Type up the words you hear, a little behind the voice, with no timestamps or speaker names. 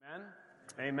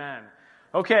Amen.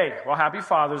 Okay, well, happy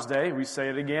Father's Day. We say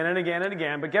it again and again and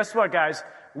again. But guess what, guys?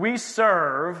 We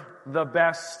serve the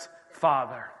best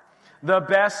father, the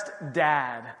best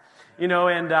dad. You know,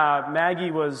 and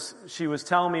Maggie was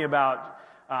telling me about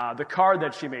the card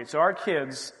that she made. So our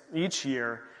kids, each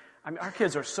year, our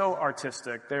kids are so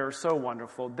artistic. They're so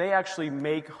wonderful. They actually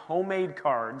make homemade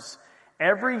cards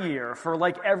every year for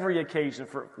like every occasion.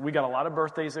 We got a lot of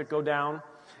birthdays that go down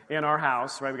in our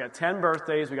house, right? We got 10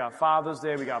 birthdays, we got Father's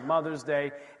Day, we got Mother's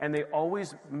Day, and they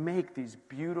always make these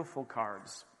beautiful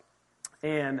cards.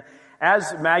 And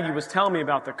as Maggie was telling me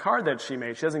about the card that she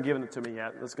made, she hasn't given it to me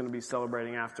yet. That's going to be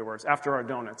celebrating afterwards, after our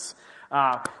donuts.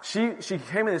 She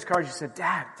came in this card, she said,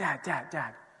 Dad,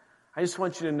 I just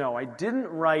want you to know, I didn't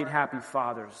write Happy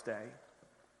Father's Day.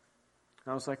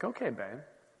 And I was like, okay, babe.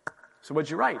 So what'd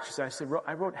you write? She said,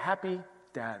 I wrote Happy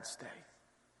Dad's Day.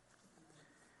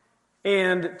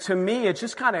 And to me, it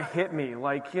just kind of hit me,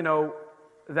 like, you know,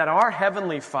 that our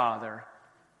Heavenly Father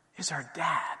is our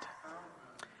dad.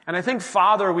 And I think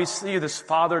father, we see this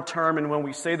father term, and when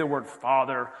we say the word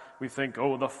father, we think,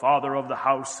 oh, the father of the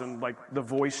house, and like the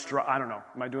voice I don't know,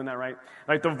 am I doing that right?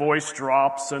 Like the voice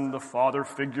drops and the father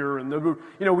figure, and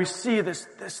we see this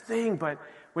thing, but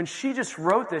when she just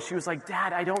wrote this, she was like,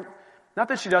 Dad, not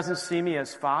that she doesn't see me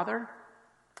as father,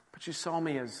 but she saw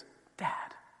me as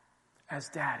dad, as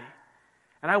daddy.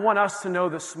 And I want us to know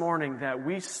this morning that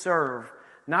we serve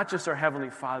not just our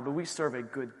Heavenly Father, but we serve a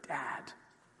good dad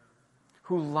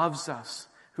who loves us,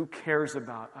 who cares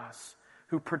about us,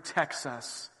 who protects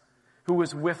us, who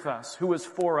is with us, who is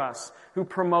for us, who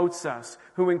promotes us,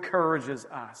 who encourages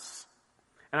us.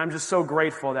 And I'm just so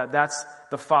grateful that that's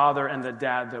the father and the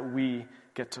dad that we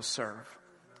get to serve.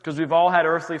 Because we've all had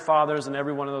earthly fathers, and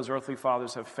every one of those earthly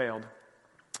fathers have failed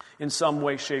in some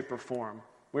way, shape, or form.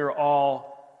 We're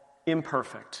all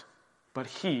imperfect, but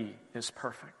He is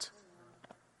perfect.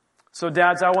 So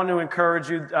dads, I want to encourage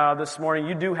you this morning.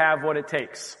 You do have what it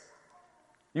takes.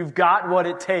 You've got what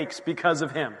it takes because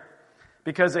of Him.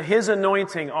 Because of His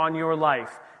anointing on your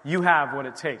life, you have what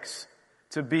it takes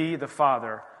to be the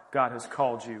father God has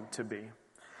called you to be.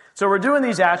 So we're doing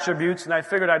these attributes, and I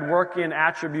figured I'd work in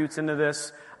attributes into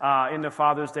this, in the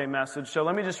Father's Day message. So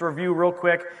let me just review real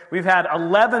quick. We've had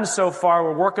 11 so far.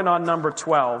 We're working on number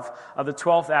 12, the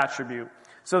 12th attribute.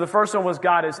 So the first one was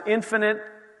God is infinite.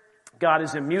 God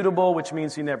is immutable, which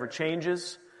means He never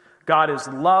changes. God is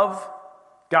love.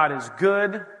 God is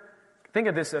good. Think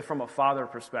of this from a father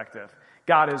perspective.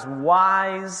 God is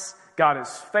wise. God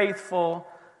is faithful.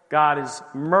 God is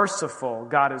merciful.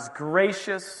 God is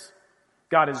gracious.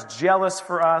 God is jealous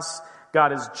for us.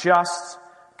 God is just.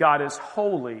 God is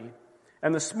holy.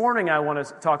 And this morning I want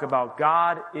to talk about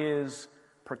God is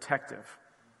protective.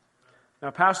 Now,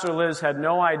 Pastor Liz had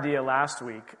no idea last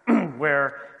week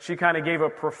where she kind of gave a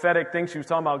prophetic thing. She was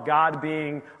talking about God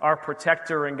being our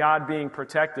protector and God being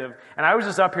protective. And I was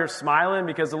just up here smiling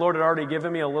because the Lord had already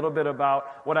given me a little bit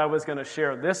about what I was going to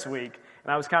share this week.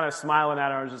 And I was kind of smiling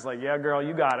at her. I was just like, yeah, girl,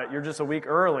 you got it. You're just a week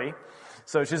early.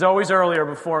 So she's always earlier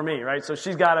before me, right? So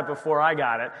she's got it before I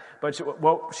got it. But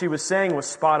what she was saying was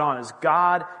spot on, is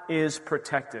God is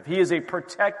protective. He is a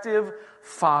protective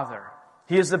Father.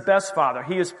 He is the best Father.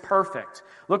 He is perfect.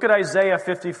 Look at Isaiah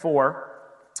 54,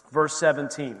 verse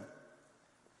 17. It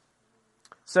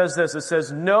says this, it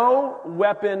says, no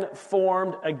weapon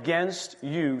formed against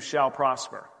you shall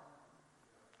prosper.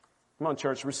 Come on,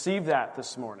 church, receive that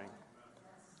this morning.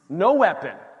 No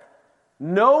weapon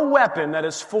that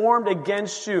is formed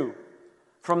against you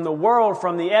from the world,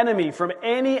 from the enemy, from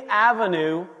any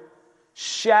avenue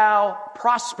shall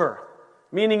prosper.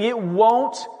 Meaning it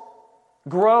won't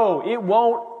grow. It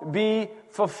won't be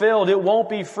fulfilled. It won't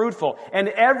be fruitful. And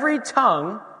every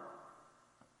tongue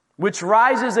which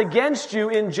rises against you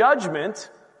in judgment,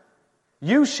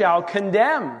 you shall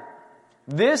condemn.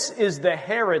 This is the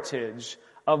heritage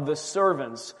of the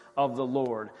servants of the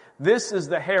Lord. This is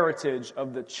the heritage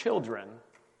of the children,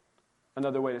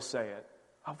 another way to say it,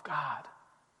 of God.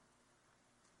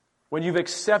 When you've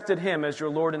accepted Him as your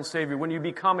Lord and Savior, when you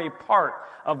become a part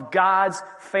of God's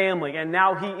family, and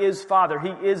now He is Father, He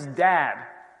is Dad,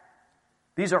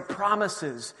 these are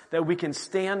promises that we can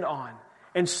stand on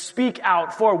and speak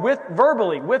out for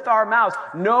verbally, with our mouths.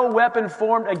 No weapon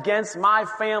formed against my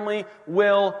family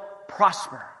will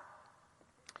prosper.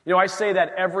 You know, I say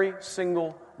that every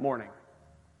single morning.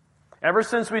 Ever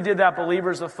since we did that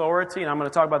believer's authority, and I'm going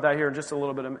to talk about that here in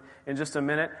just a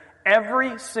minute,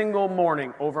 every single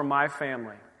morning over my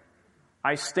family,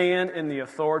 I stand in the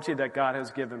authority that God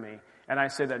has given me, and I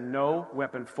say that no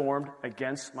weapon formed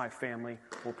against my family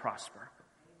will prosper.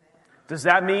 Does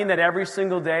that mean that every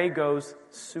single day goes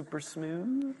super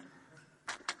smooth?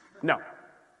 No.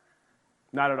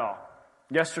 Not at all.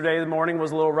 Yesterday, the morning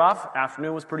was a little rough.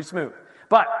 Afternoon was pretty smooth.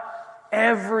 But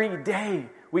every day,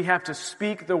 we have to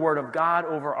speak the word of God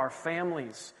over our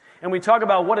families. And we talk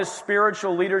about what does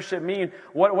spiritual leadership mean,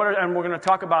 and we're going to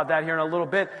talk about that here in a little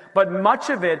bit. But much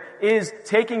of it is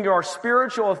taking our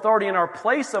spiritual authority and our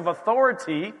place of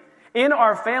authority in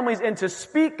our families and to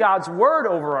speak God's word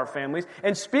over our families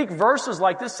and speak verses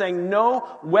like this saying,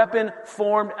 no weapon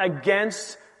formed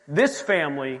against this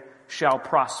family shall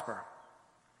prosper.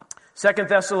 2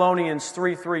 Thessalonians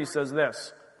 3:3 says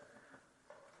this,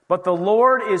 but the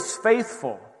Lord is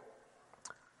faithful,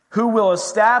 who will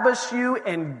establish you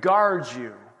and guard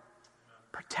you.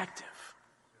 Protective.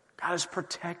 God is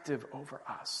protective over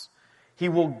us. He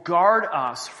will guard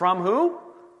us from who?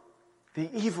 The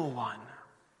evil one.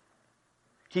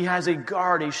 He has a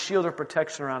guard, a shield of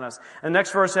protection around us. And the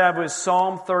next verse I have is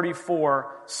Psalm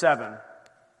 34:7. It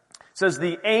says,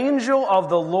 the angel of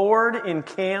the Lord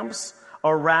encamps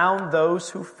around those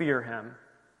who fear him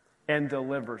and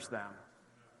delivers them.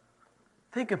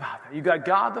 Think about that. You got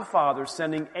God the Father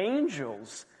sending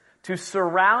angels to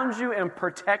surround you and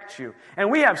protect you.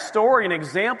 And we have story and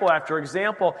example after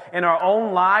example in our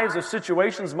own lives of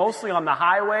situations, mostly on the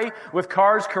highway, with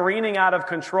cars careening out of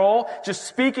control, just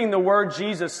speaking the word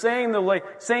Jesus, saying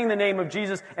the name of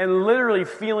Jesus, and literally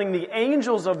feeling the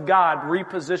angels of God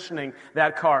repositioning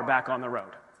that car back on the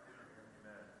road.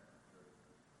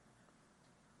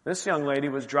 This young lady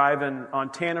was driving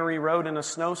on Tannery Road in a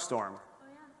snowstorm.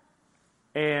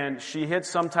 And she hit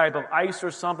some type of ice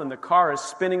or something. The car is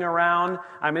spinning around.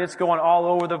 I mean, it's going all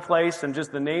over the place. And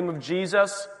just the name of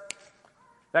Jesus,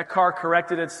 that car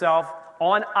corrected itself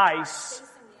on ice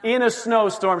in a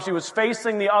snowstorm. She was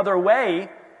facing the other way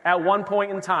at one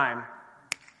point in time.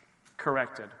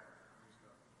 Corrected.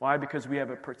 Why? Because we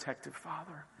have a protective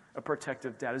Father, a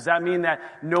protective Dad. Does that mean that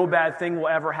no bad thing will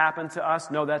ever happen to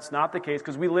us? No, that's not the case,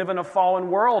 because we live in a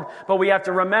fallen world. But we have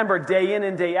to remember, day in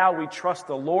and day out, we trust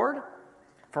the Lord,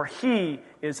 for He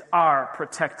is our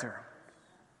protector.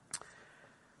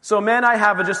 So, men, I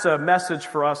have just a message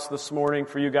for us this morning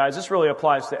for you guys. This really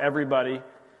applies to everybody,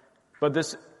 but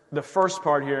the first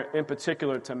part here, in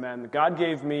particular to men. God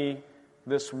gave me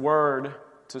this word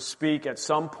to speak at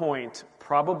some point,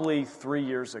 probably 3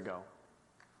 years ago.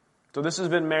 So this has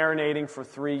been marinating for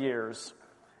 3 years,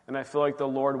 and I feel like the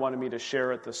Lord wanted me to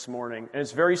share it this morning. And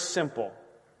it's very simple.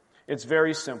 It's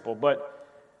very simple, but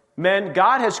men,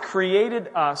 God has created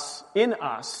in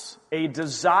us, a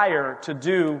desire to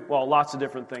do, well, lots of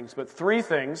different things, but 3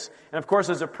 things. And of course,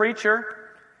 as a preacher,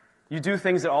 you do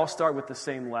things that all start with the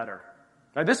same letter.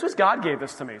 Now, this was God gave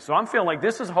this to me, so I'm feeling like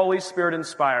this is Holy Spirit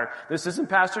inspired. This isn't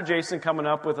Pastor Jason coming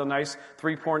up with a nice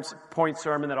 3-point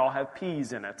sermon that all have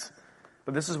P's in it.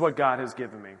 But this is what God has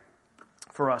given me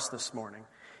for us this morning.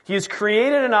 He has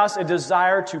created in us a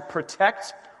desire to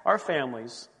protect our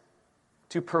families,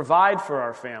 to provide for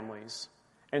our families,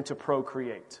 and to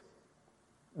procreate.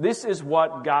 This is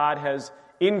what God has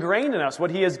ingrained in us,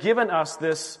 what He has given us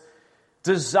this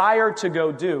desire to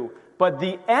go do. But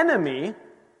the enemy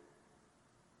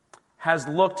has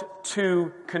looked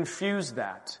to confuse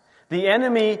that. The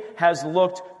enemy has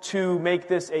looked to make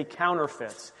this a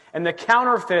counterfeit. And the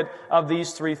counterfeit of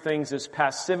these 3 things is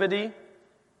passivity,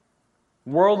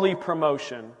 worldly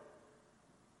promotion,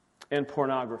 and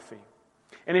pornography.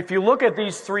 And if you look at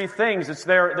these 3 things,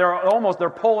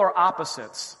 they're polar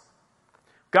opposites.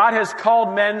 God has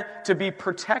called men to be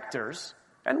protectors,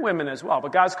 and women as well,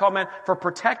 but God's called men for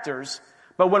protectors.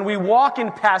 But when we walk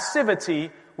in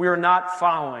passivity, we are not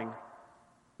following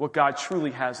what God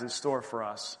truly has in store for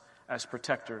us as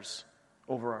protectors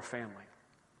over our family.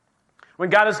 When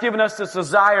God has given us this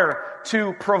desire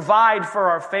to provide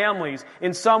for our families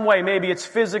in some way, maybe it's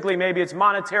physically, maybe it's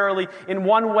monetarily, in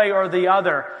one way or the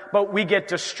other, but we get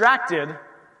distracted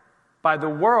by the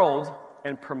world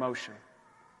and promotion.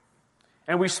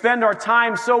 And we spend our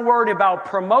time so worried about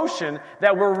promotion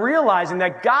that we're realizing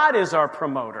that God is our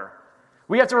promoter.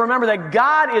 We have to remember that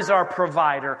God is our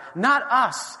provider, not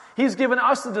us. He's given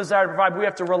us the desire to provide, but we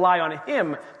have to rely on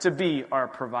Him to be our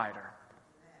provider.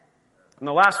 And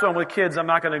the last one with kids, I'm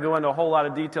not going to go into a whole lot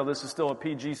of detail. This is still a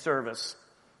PG service.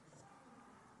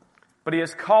 But He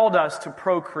has called us to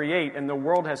procreate, and the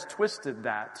world has twisted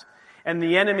that. And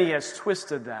the enemy has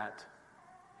twisted that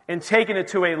and taken it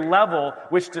to a level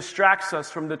which distracts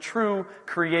us from the true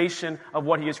creation of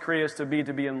what He has created us to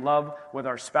be in love with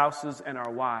our spouses and our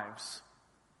wives,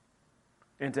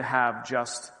 and to have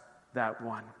just that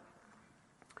one.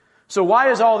 So why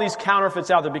is all these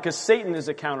counterfeits out there? Because Satan is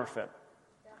a counterfeit.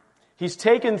 He's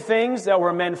taken things that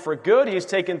were meant for good. He's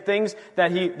taken things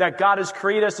that God has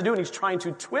created us to do, and He's trying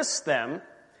to twist them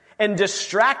and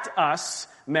distract us,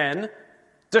 men,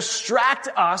 distract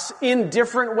us in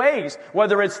different ways,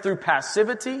 whether it's through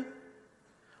passivity,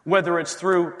 whether it's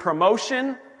through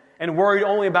promotion and worried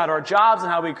only about our jobs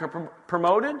and how we get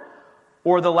promoted,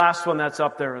 or the last one that's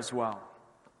up there as well.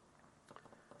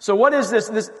 So what is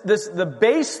the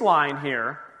baseline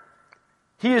here?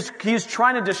 He is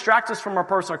trying to distract us from our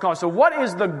personal calling. So what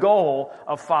is the goal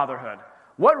of fatherhood?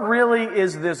 What really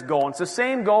is this goal? It's the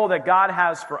same goal that God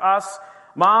has for us.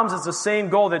 Moms, it's the same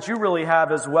goal that you really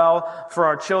have as well for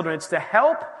our children. It's to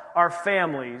help our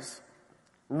families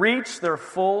reach their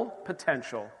full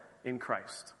potential in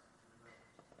Christ.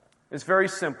 It's very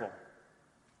simple.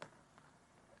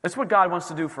 That's what God wants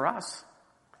to do for us.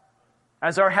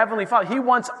 As our Heavenly Father, He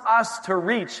wants us to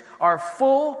reach our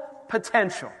full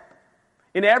potential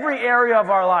in every area of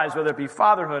our lives, whether it be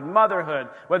fatherhood, motherhood,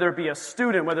 whether it be a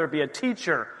student, whether it be a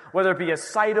teacher, whether it be a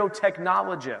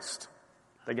cytotechnologist.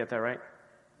 Did I get that right?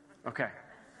 Okay.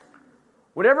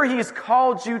 Whatever He's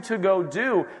called you to go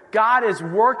do, God is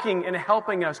working and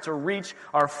helping us to reach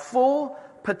our full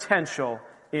potential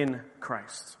in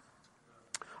Christ.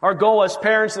 Our goal as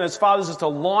parents and as fathers is to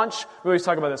launch, we always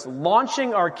talk about this,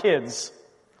 launching our kids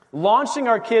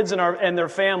and their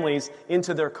families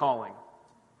into their calling.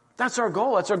 That's our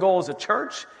goal. That's our goal as a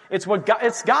church. It's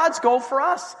God's goal for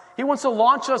us. He wants to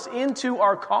launch us into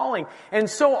our calling. And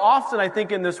so often, I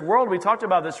think in this world, we talked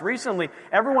about this recently,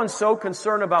 everyone's so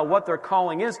concerned about what their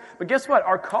calling is. But guess what?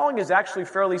 Our calling is actually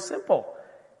fairly simple.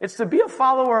 It's to be a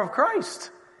follower of Christ.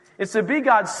 It's to be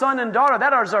God's son and daughter.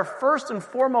 That is our first and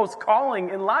foremost calling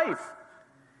in life.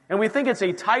 And we think it's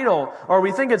a title, or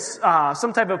we think it's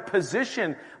some type of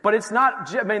position, but it's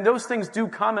not. I mean, those things do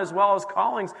come as well as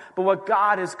callings, but what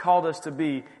God has called us to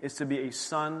be is to be a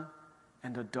son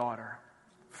and a daughter,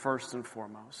 first and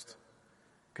foremost.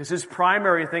 Because His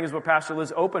primary thing is what Pastor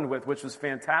Liz opened with, which was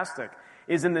fantastic,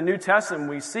 is in the New Testament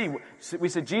we said,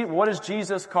 what does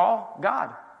Jesus call God?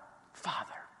 Father.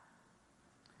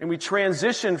 And we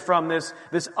transition from this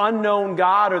unknown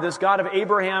God, or this God of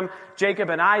Abraham,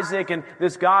 Jacob, and Isaac, and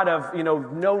this God of,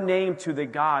 no name, to the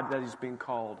God that is being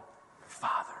called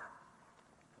Father.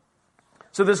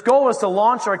 So this goal is to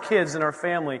launch our kids and our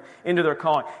family into their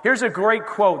calling. Here's a great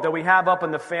quote that we have up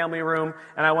in the family room,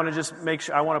 and I want to just make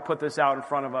sure, I want to put this out in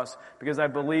front of us because I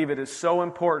believe it is so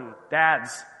important.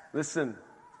 Dads, listen.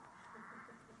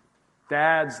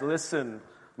 Dads, listen.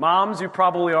 Moms, you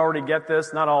probably already get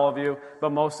this. Not all of you,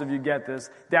 but most of you get this.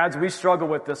 Dads, we struggle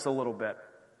with this a little bit.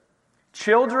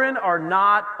 Children are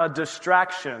not a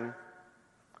distraction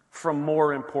from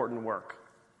more important work.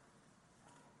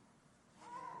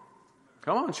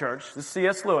 Come on, church. This is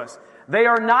C.S. Lewis. They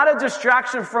are not a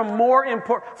distraction from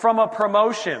from a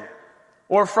promotion,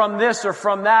 or from this, or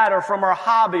from that, or from our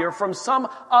hobby, or from some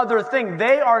other thing.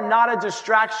 They are not a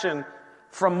distraction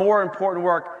from more important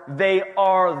work. They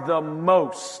are the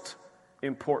most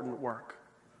important work.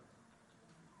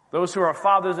 Those who are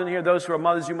fathers in here, those who are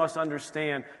mothers, you must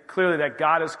understand clearly that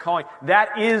God is calling.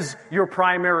 That is your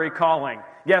primary calling.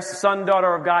 Yes, son,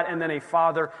 daughter of God, and then a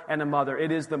father and a mother.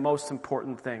 It is the most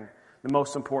important thing, the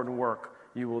most important work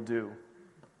you will do.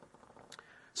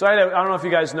 So I don't know if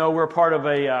you guys know, we're part of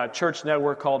a church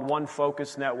network called One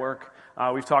Focus Network.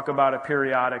 We talk about it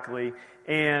periodically.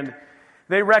 And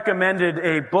they recommended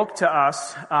a book to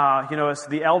us, as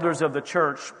the elders of the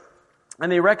church. And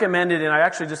they recommended, and I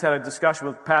actually just had a discussion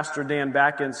with Pastor Dan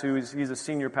Backins, he's a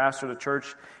senior pastor at a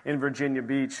church in Virginia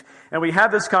Beach. And we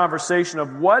had this conversation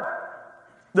of what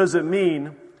does it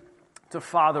mean to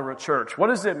father a church? What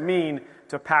does it mean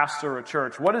to pastor a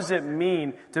church? What does it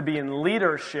mean to be in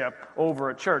leadership over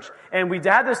a church? And we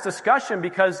had this discussion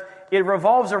because it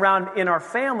revolves around in our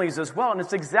families as well. And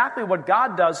it's exactly what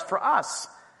God does for us.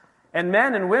 And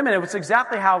men and women, it's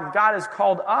exactly how God has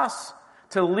called us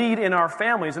to lead in our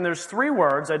families. And there's 3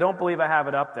 words. I don't believe I have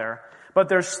it up there. But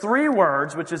there's 3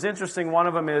 words, which is interesting. One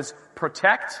of them is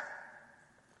protect,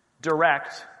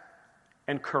 direct,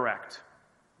 and correct.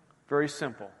 Very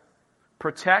simple.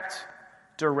 Protect,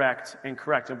 direct, and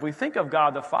correct. If we think of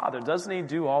God the Father, doesn't He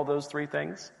do all those 3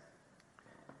 things?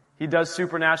 He does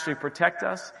supernaturally protect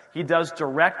us. He does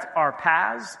direct our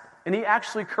paths. And He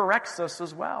actually corrects us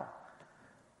as well.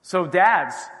 So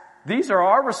dads, these are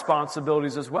our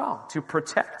responsibilities as well, to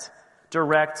protect,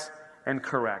 direct, and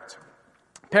correct.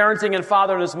 Parenting and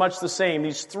fatherhood is much the same.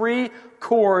 These 3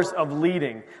 cores of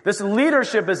leading. This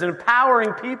leadership is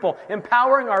empowering people,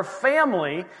 empowering our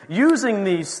family, using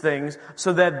these things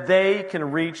so that they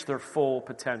can reach their full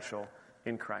potential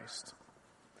in Christ.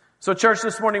 So church,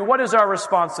 this morning, what is our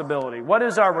responsibility? What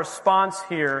is our response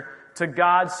here to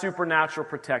God's supernatural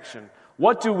protection?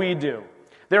 What do we do?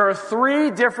 There are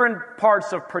 3 different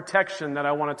parts of protection that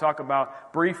I want to talk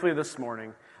about briefly this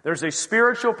morning. There's a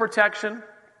spiritual protection,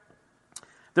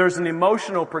 there's an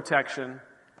emotional protection,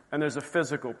 and there's a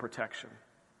physical protection.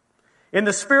 In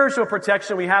the spiritual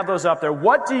protection, we have those up there.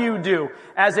 What do you do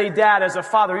as a dad, as a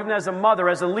father, even as a mother,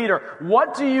 as a leader?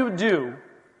 What do you do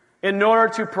in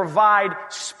order to provide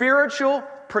spiritual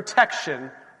protection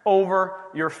over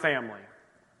your family?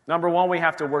 Number 1, we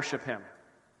have to worship Him.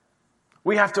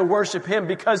 We have to worship Him,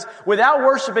 because without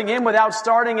worshiping Him, without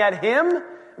starting at Him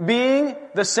being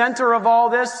the center of all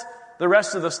this, the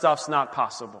rest of the stuff's not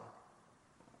possible.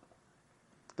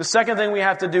 The second thing we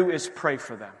have to do is pray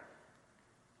for them.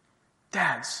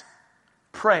 Dads,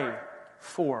 pray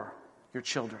for your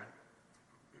children.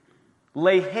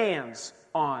 Lay hands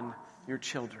on your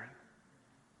children.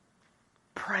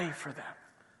 Pray for them.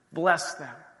 Bless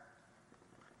them.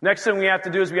 Next thing we have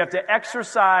to do is we have to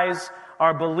exercise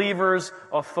our believers'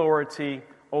 authority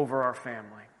over our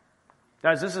family.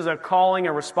 Guys, this is a calling,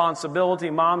 a responsibility,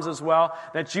 moms as well,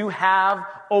 that you have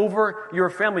over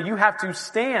your family. You have to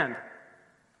stand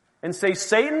and say,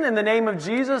 Satan, in the name of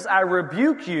Jesus, I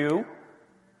rebuke you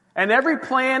and every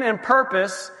plan and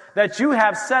purpose that you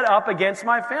have set up against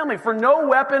my family. For no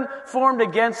weapon formed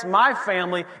against my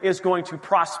family is going to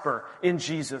prosper in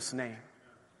Jesus' name.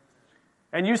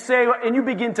 And you say, and you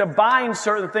begin to bind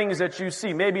certain things that you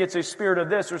see. Maybe it's a spirit of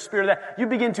this or spirit of that. You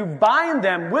begin to bind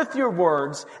them with your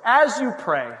words as you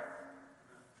pray.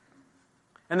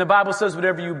 And the Bible says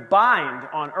whatever you bind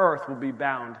on earth will be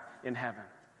bound in heaven.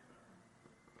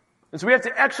 And so we have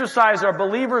to exercise our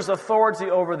believers' authority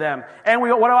over them. And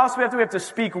what else we have to do? We have to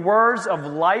speak words of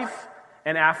life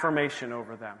and affirmation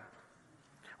over them.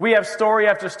 We have story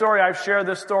after story. I've shared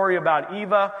this story about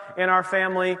Eva in our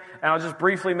family, and I'll just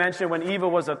briefly mention when Eva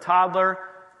was a toddler.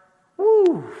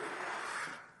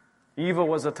 Eva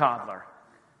was a toddler.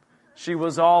 She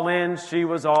was all in. She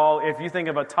was all, if you think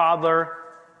of a toddler,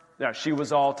 yeah, she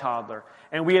was all toddler.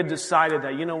 And we had decided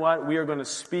that, you know what, we are going to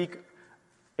speak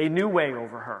a new way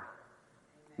over her.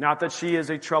 Not that she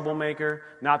is a troublemaker,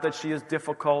 not that she is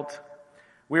difficult.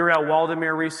 We were at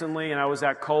Waldemere recently, and I was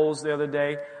at Kohl's the other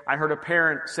day. I heard a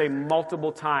parent say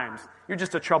multiple times, you're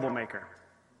just a troublemaker.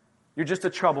 You're just a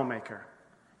troublemaker.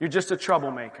 You're just a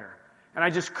troublemaker. And I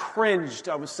just cringed.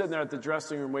 I was sitting there at the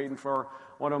dressing room waiting for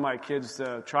one of my kids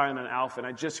to try on an outfit, and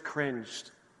I just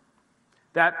cringed.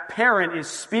 That parent is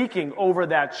speaking over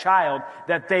that child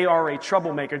that they are a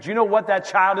troublemaker. Do you know what that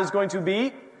child is going to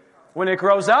be when it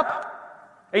grows up?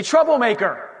 A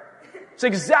troublemaker. It's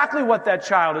exactly what that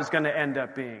child is going to end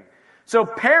up being. So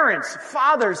parents,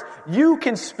 fathers, you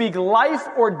can speak life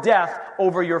or death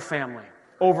over your family,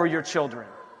 over your children.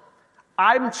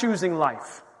 I'm choosing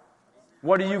life.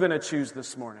 What are you going to choose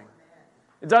this morning?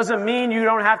 It doesn't mean you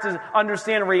don't have to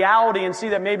understand reality and see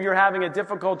that maybe you're having a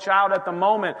difficult child at the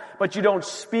moment, but you don't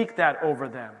speak that over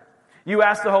them. You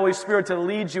ask the Holy Spirit to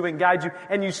lead you and guide you,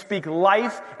 and you speak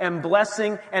life and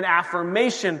blessing and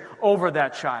affirmation over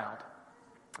that child.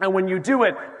 And when you do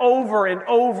it over and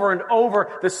over and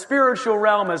over, the spiritual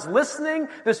realm is listening,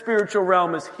 the spiritual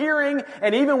realm is hearing,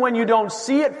 and even when you don't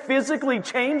see it physically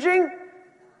changing,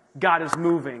 God is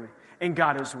moving and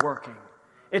God is working.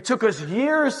 It took us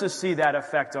years to see that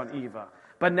effect on Eva.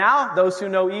 But now, those who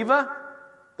know Eva,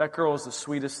 that girl is the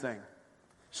sweetest thing.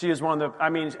 She is one of the,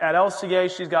 at LCA,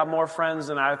 she's got more friends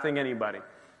than I think anybody.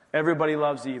 Everybody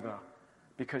loves Eva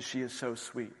because she is so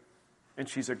sweet and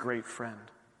she's a great friend.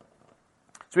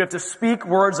 So we have to speak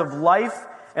words of life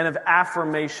and of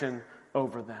affirmation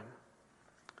over them.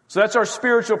 So that's our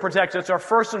spiritual protection. That's our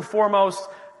first and foremost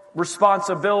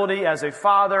responsibility as a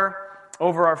father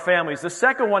over our families. The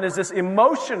second one is this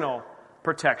emotional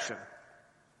protection.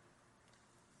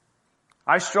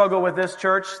 I struggle with this,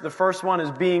 church. The first one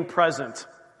is being present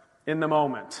in the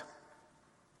moment.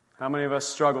 How many of us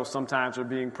struggle sometimes with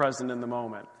being present in the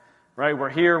moment? Right? We're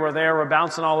here, we're there, we're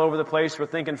bouncing all over the place, we're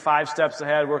thinking 5 steps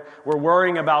ahead, we're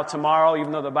worrying about tomorrow,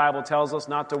 even though the Bible tells us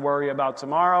not to worry about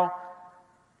tomorrow.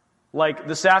 Like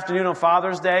this afternoon on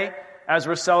Father's Day, as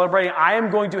we're celebrating, I am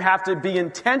going to have to be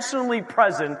intentionally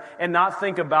present and not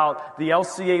think about the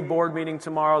LCA board meeting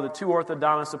tomorrow, the 2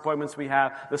 orthodontist appointments we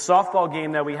have, the softball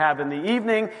game that we have in the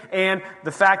evening, and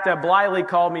the fact that Blylee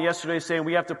called me yesterday saying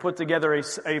we have to put together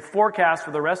a forecast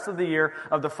for the rest of the year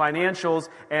of the financials,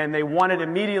 and they want it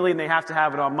immediately and they have to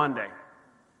have it on Monday.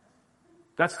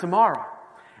 That's tomorrow.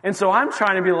 And so I'm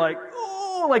trying to be like,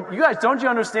 you guys, don't you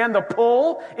understand the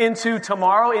pull into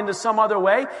tomorrow, into some other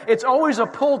way? It's always a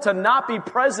pull to not be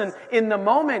present in the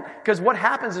moment, because what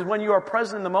happens is when you are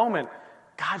present in the moment,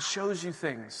 God shows you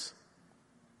things.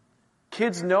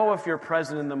 Kids know if you're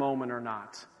present in the moment or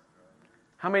not.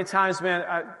 How many times,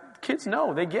 man, Kids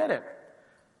know, they get it.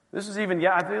 This is even,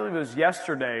 I believe it was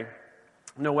yesterday.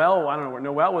 Noelle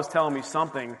was telling me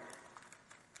something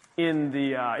in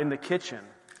the kitchen.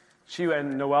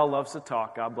 And Noelle loves to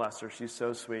talk. God bless her. She's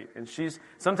so sweet. And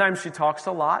sometimes she talks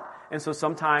a lot, and so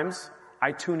sometimes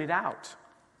I tune it out.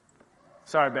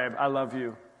 Sorry, babe. I love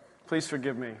you. Please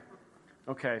forgive me.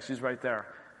 Okay, she's right there.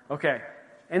 Okay.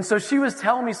 And so she was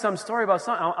telling me some story about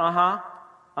something.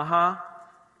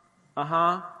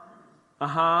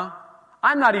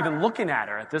 I'm not even looking at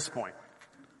her at this point.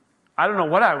 I don't know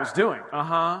what I was doing.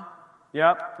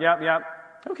 Yep.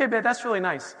 Okay, babe, that's really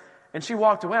nice. And she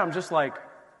walked away. I'm just like,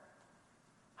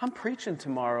 I'm preaching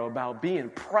tomorrow about being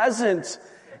present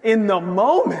in the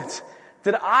moment.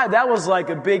 That was like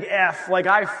a big F. Like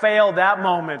I failed that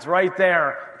moment right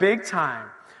there. Big time.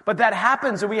 But that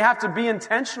happens, and we have to be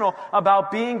intentional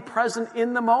about being present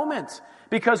in the moment.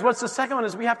 Because what's the second one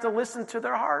is we have to listen to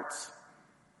their hearts.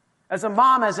 As a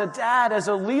mom, as a dad, as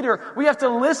a leader, we have to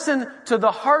listen to the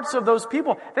hearts of those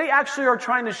people. They actually are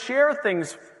trying to share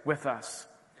things with us.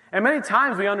 And many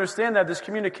times we understand that this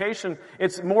communication,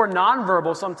 it's more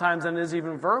nonverbal sometimes than it is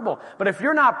even verbal. But if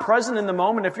you're not present in the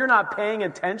moment, if you're not paying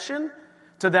attention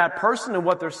to that person and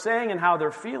what they're saying and how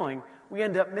they're feeling, we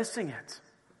end up missing it.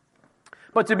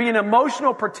 But to be an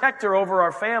emotional protector over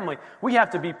our family, we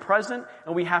have to be present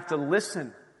and we have to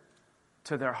listen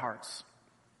to their hearts.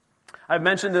 I've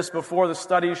mentioned this before. The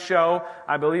studies show,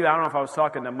 I don't know if I was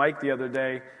talking to Mike the other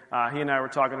day. He and I were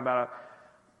talking about it.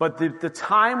 But the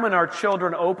time when our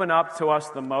children open up to us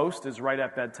the most is right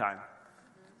at bedtime.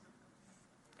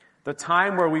 The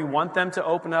time where we want them to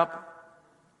open up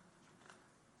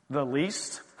the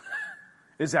least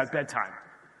is at bedtime.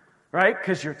 Right?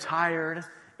 Because you're tired.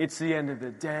 It's the end of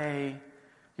the day.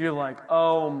 You're like,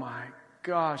 oh my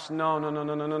gosh, no.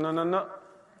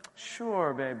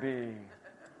 Sure, baby.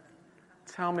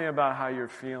 Tell me about how you're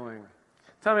feeling.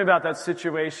 Tell me about that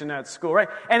situation at school, right?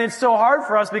 And it's so hard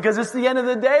for us because it's the end of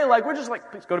the day. Like, we're just like,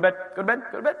 please go to bed.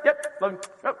 Yep, love you.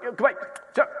 Oh, goodbye.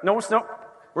 No,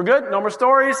 we're good. No more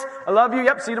stories. I love you.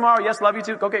 Yep, see you tomorrow. Yes, love you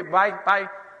too. Okay, bye.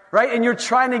 Right? And you're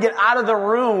trying to get out of the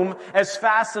room as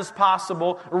fast as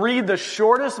possible. Read the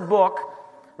shortest book,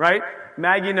 right?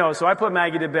 Maggie knows. So I put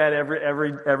Maggie to bed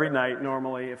every night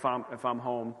normally if I'm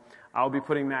home. I'll be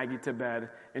putting Maggie to bed,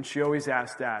 and she always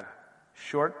asks Dad,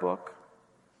 short book,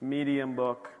 medium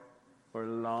book, or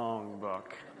long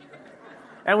book?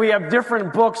 And we have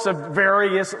different books of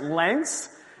various lengths,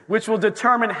 which will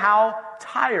determine how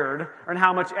tired and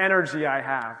how much energy I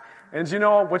have. And do you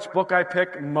know which book I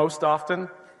pick most often?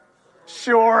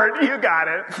 Short. You got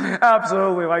it.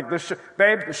 Absolutely. Like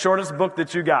babe, the shortest book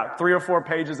that you got. 3 or 4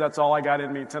 pages, that's all I got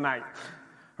in me tonight.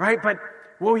 Right? But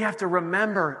what we have to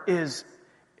remember is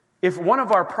if one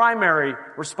of our primary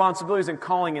responsibilities and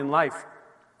calling in life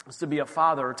is to be a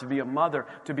father, or to be a mother,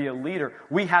 to be a leader,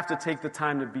 we have to take the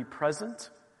time to be present.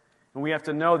 And we have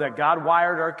to know that God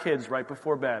wired our kids right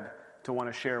before bed to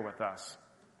want to share with us.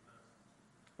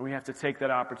 And we have to take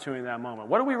that opportunity in that moment.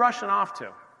 What are we rushing off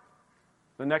to?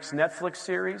 The next Netflix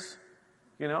series?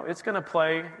 It's going to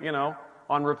play,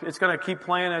 it's going to keep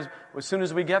playing as soon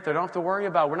as we get there. Don't have to worry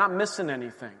about it. We're not missing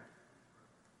anything.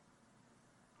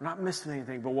 We're not missing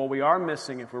anything. But what we are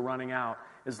missing if we're running out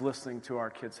is listening to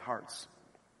our kids' hearts.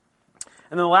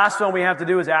 And then the last one we have to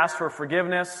do is ask for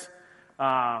forgiveness.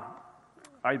 I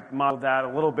modeled that a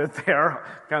little bit there.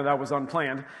 Kind of that was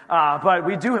unplanned. But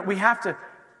we have to,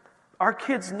 our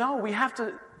kids know, we have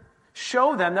to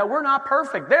show them that we're not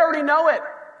perfect. They already know it.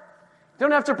 You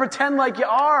don't have to pretend like you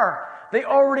are. They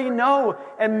already know.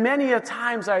 And many a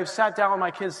times I've sat down with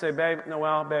my kids and say, babe,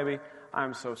 Noelle, baby,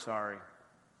 I'm so sorry.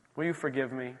 Will you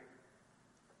forgive me?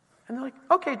 And they're like,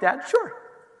 okay, Dad, sure.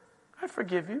 I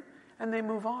forgive you. And they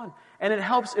move on. And it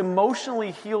helps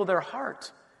emotionally heal their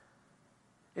heart.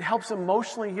 It helps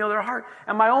emotionally heal their heart.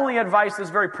 And my only advice is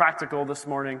very practical this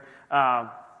morning.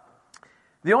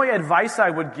 The only advice I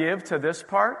would give to this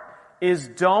part is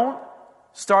don't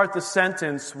start the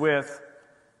sentence with,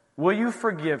 will you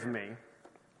forgive me?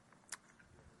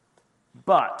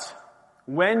 But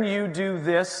when you do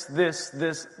this,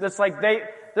 that's like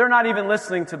they're not even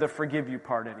listening to the forgive you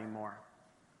part anymore.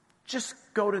 Just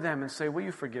go to them and say, will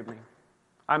you forgive me?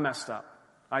 I messed up.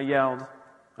 I yelled.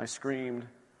 I screamed.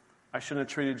 I shouldn't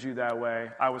have treated you that way.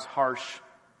 I was harsh.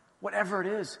 Whatever it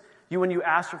is. When you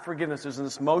ask for forgiveness, there's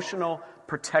this emotional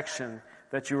protection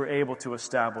that you were able to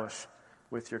establish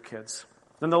with your kids.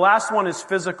 Then the last one is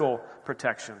physical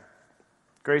protection.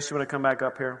 Grace, you want to come back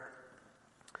up here?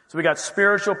 So we got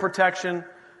spiritual protection.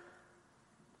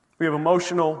 We have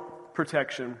emotional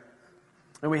protection.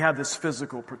 And we have this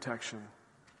physical protection.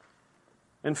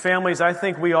 And families, I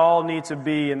think we all need to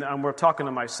be, and we're talking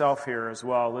to myself here as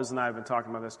well, Liz and I have been talking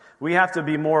about this, we have to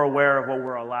be more aware of what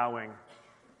we're allowing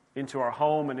into our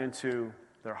home and into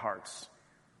their hearts.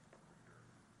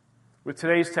 With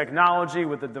today's technology,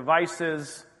 with the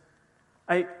devices,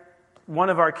 one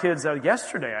of our kids,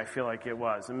 yesterday I feel like it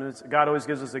was, God always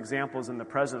gives us examples in the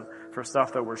present for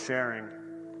stuff that we're sharing.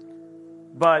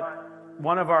 But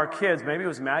one of our kids, maybe it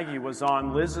was Maggie, was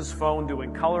on Liz's phone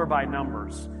doing color by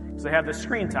numbers. So they have the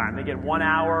screen time. They get 1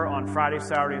 hour on Friday,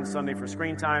 Saturday, and Sunday for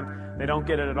screen time. They don't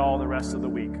get it at all the rest of the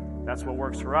week. That's what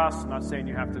works for us. I'm not saying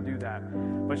you have to do that.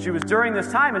 But she was during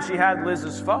this time, and she had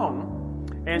Liz's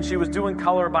phone, and she was doing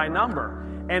color by number.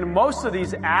 And most of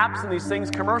these apps and these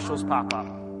things, commercials pop up.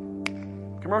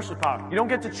 Commercials pop up. You don't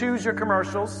get to choose your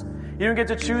commercials. You don't get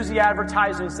to choose the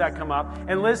advertisements that come up.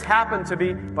 And Liz happened to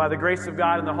be, by the grace of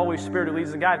God and the Holy Spirit who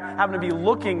leads and guides, happened to be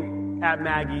looking at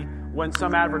Maggie when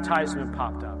some advertisement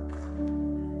popped up.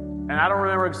 And I don't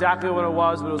remember exactly what it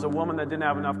was, but it was a woman that didn't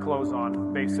have enough clothes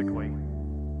on, basically.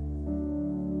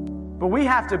 But we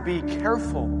have to be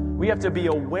careful. We have to be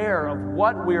aware of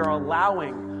what we are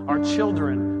allowing our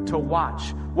children to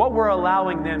watch, what we're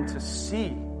allowing them to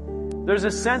see. There's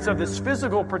a sense of this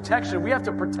physical protection. We have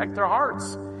to protect their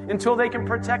hearts until they can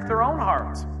protect their own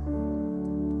heart.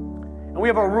 And we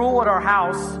have a rule at our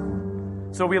house,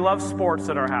 so we love sports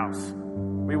at our house.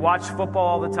 We watch football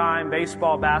all the time,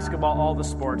 baseball, basketball, all the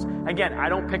sports. Again, I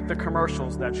don't pick the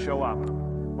commercials that show up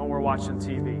when we're watching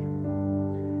TV.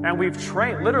 And we have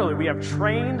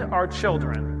trained our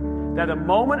children that the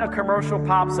moment a commercial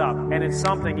pops up, and it's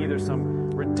something, either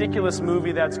some ridiculous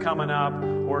movie that's coming up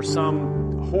or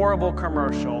some horrible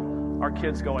commercial, our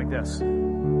kids go like this.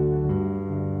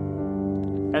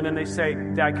 And then they say,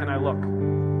 "Dad, can I look?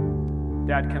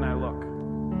 Dad, can I look?"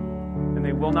 And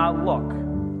they will not look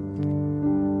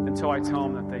until I tell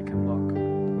them that they can look.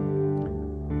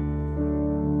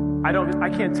 I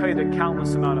can't tell you the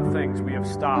countless amount of things we have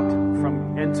stopped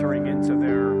from entering into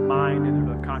their mind and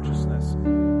into their consciousness.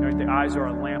 The eyes are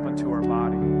a lamp unto our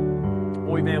body.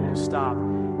 We've been able to stop.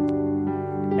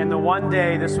 And the one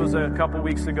day, this was a couple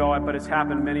weeks ago, but it's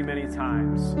happened many, many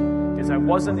times, is I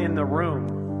wasn't in the room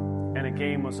and a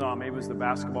game was on. Maybe it was the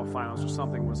basketball finals or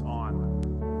something was on.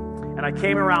 And I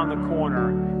came around the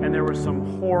corner, and there was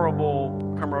some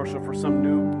horrible commercial for some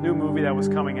new movie that was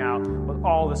coming out with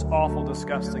all this awful,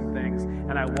 disgusting things.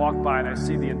 And I walk by, and I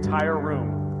see the entire room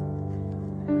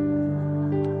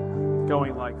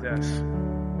going like this.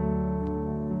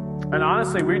 And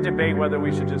honestly, we debate whether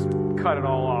we should just cut it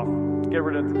all off. Get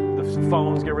rid of the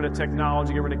phones, get rid of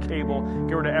technology, get rid of cable,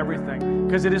 get rid of everything.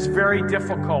 Because it is very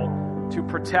difficult to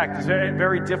protect. It's very,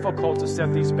 very difficult to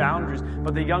set these boundaries.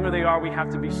 But the younger they are, we have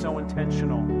to be so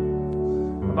intentional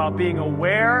about being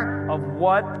aware of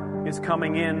what is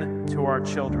coming in to our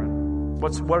children.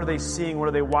 What are they seeing? What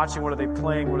are they watching? What are they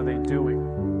playing? What are they doing?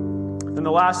 And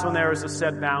the last one there is to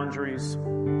set boundaries.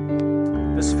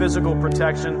 This physical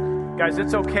protection. Guys,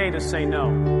 it's okay to say no.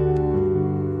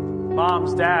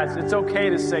 Moms, dads, it's okay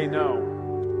to say no.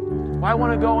 Well, I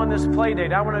want to go on this play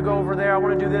date. I want to go over there. I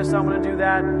want to do this. I want to do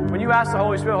that. When you ask the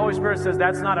Holy Spirit says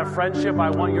that's not a friendship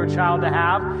I want your child to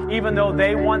have. Even though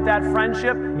they want that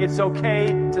friendship, it's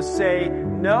okay to say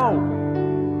no.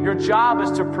 Your job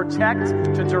is to protect,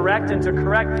 to direct, and to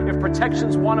correct. If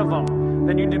protection's one of them,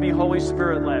 then you need to be Holy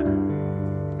Spirit led.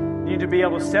 You need to be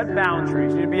able to set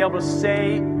boundaries. You need to be able to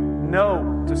say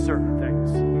no to certain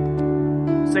things.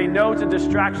 Say no to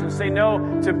distractions. Say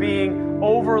no to being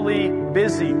overly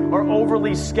busy or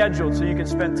overly scheduled so you can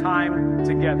spend time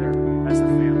together as a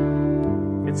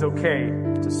family. It's okay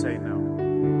to say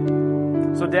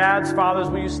no. So dads, fathers,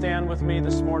 will you stand with me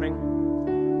this morning?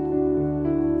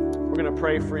 We're going to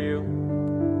pray for you.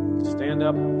 Stand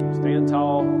up, stand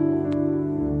tall.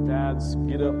 Dads,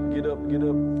 get up, get up, get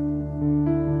up.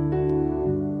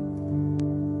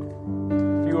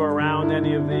 If you are around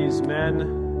any of these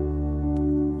men,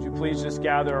 would you please just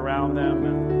gather around them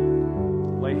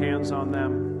and lay hands on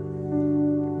them?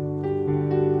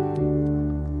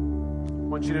 I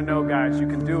want you to know, guys, you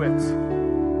can do it.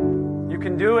 You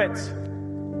can do it.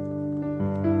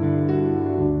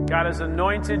 God has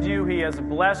anointed you. He has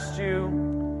blessed you.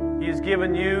 He has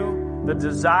given you the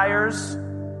desires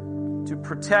to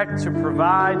protect, to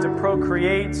provide, to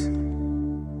procreate.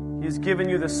 He's given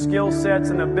you the skill sets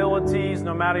and abilities,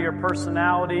 no matter your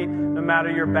personality, no matter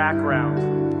your background,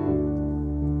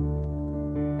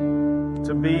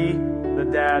 to be the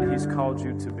dad He's called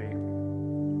you to be.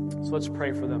 So let's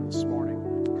pray for them this morning.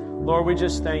 Lord, we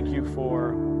just thank you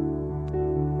for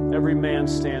every man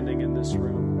standing in this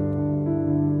room.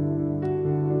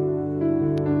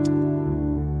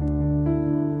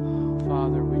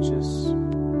 Father, we just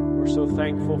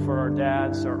thankful for our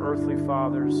dads, our earthly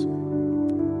fathers.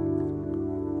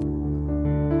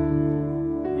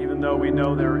 Even though we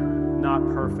know they're not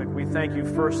perfect, we thank you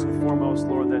first and foremost,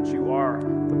 Lord, that you are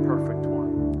the perfect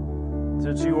one,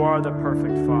 that you are the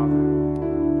perfect Father.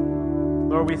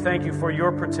 Lord, we thank you for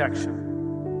your protection.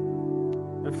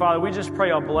 And Father, we just pray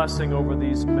a blessing over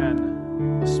these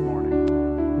men this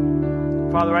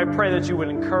morning. Father, I pray that you would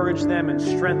encourage them and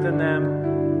strengthen them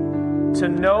to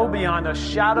know beyond a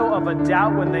shadow of a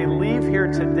doubt when they leave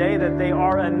here today that they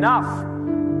are enough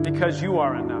because you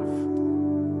are enough.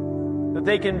 That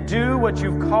they can do what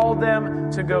you've called them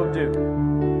to go do.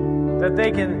 That they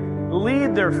can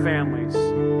lead their families.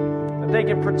 That they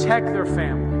can protect their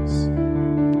families.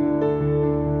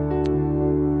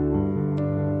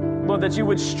 Lord, that you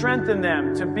would strengthen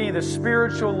them to be the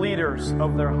spiritual leaders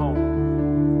of their home.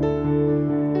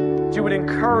 That you would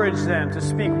encourage them to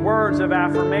speak words of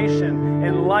affirmation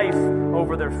and life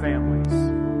over their families.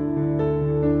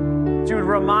 That you would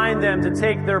remind them to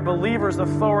take their believers'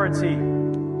 authority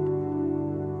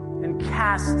and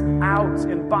cast out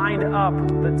and bind up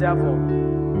the devil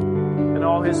and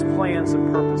all his plans and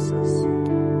purposes.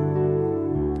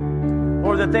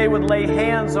 Or that they would lay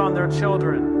hands on their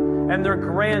children and their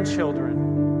grandchildren,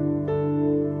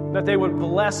 that they would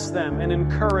bless them and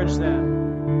encourage them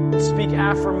and speak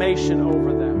affirmation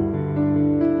over them.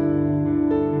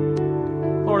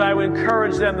 Lord, I would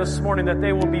encourage them this morning that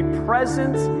they will be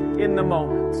present in the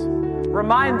moment.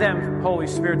 Remind them, Holy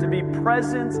Spirit, to be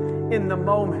present in the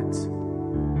moment,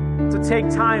 to take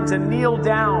time to kneel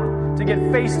down, to get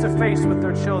face to face with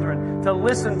their children, to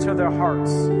listen to their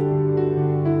hearts.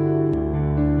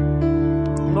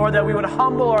 Lord, that we would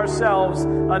humble ourselves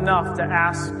enough to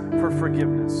ask for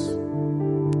forgiveness.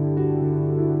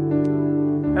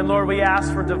 And Lord, we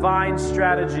ask for divine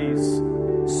strategies,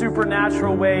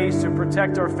 supernatural ways to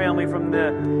protect our family from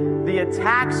the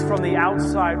attacks from the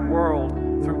outside world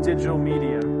through digital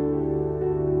media.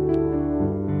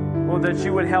 Lord, that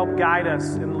you would help guide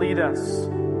us and lead us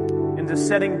into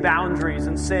setting boundaries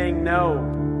and saying no.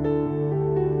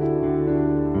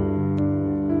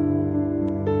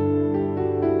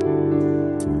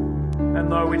 And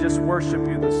Lord, we just worship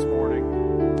you this morning.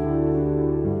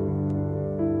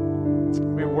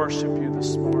 We worship you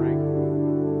this morning.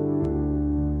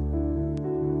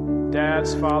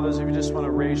 Dads, fathers, if you just want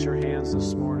to raise your hands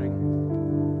this morning,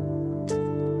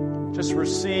 just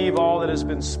receive all that has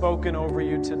been spoken over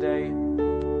you today.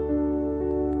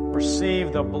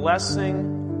 Receive the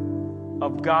blessing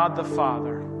of God the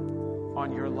Father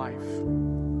on your life.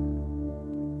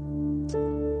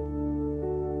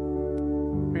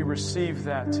 We receive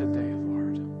that today,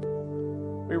 Lord.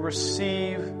 We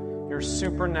receive your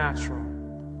supernatural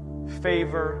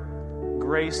favor,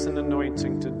 grace, and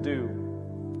anointing to do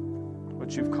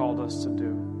what you've called us to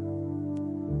do.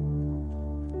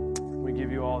 We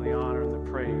give you all the honor and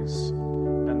the praise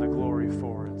and the glory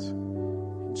for it.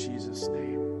 In Jesus'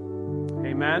 name.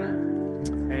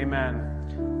 Amen. Amen.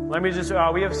 Let me just,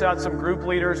 we have got some group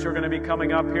leaders who are going to be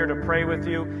coming up here to pray with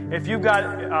you. If you've got,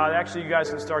 actually you guys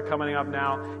can start coming up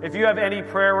now. If you have any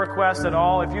prayer requests at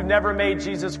all, if you've never made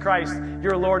Jesus Christ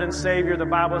your Lord and Savior, the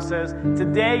Bible says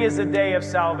today is the day of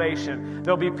salvation.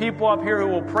 There'll be people up here who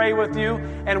will pray with you,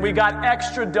 and we got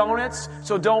extra donuts,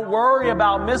 so don't worry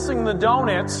about missing the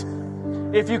donuts.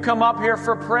 If you come up here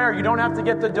for prayer, you don't have to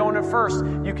get the donut first.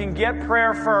 You can get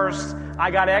prayer first. I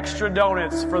got extra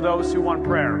donuts for those who want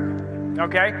prayer.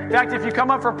 Okay? In fact, if you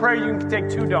come up for prayer, you can take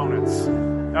 2 donuts.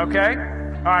 Okay?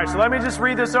 All right, so let me just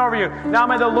read this over you. Now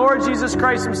may the Lord Jesus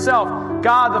Christ himself,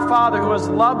 God the Father, who has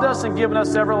loved us and given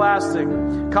us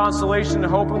everlasting consolation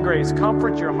and hope and grace,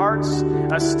 comfort your hearts,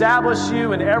 establish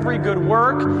you in every good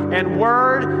work and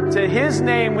word. To his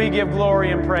name we give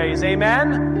glory and praise.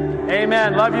 Amen?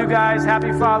 Amen. Love you guys.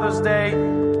 Happy Father's Day.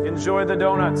 Enjoy the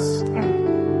donuts.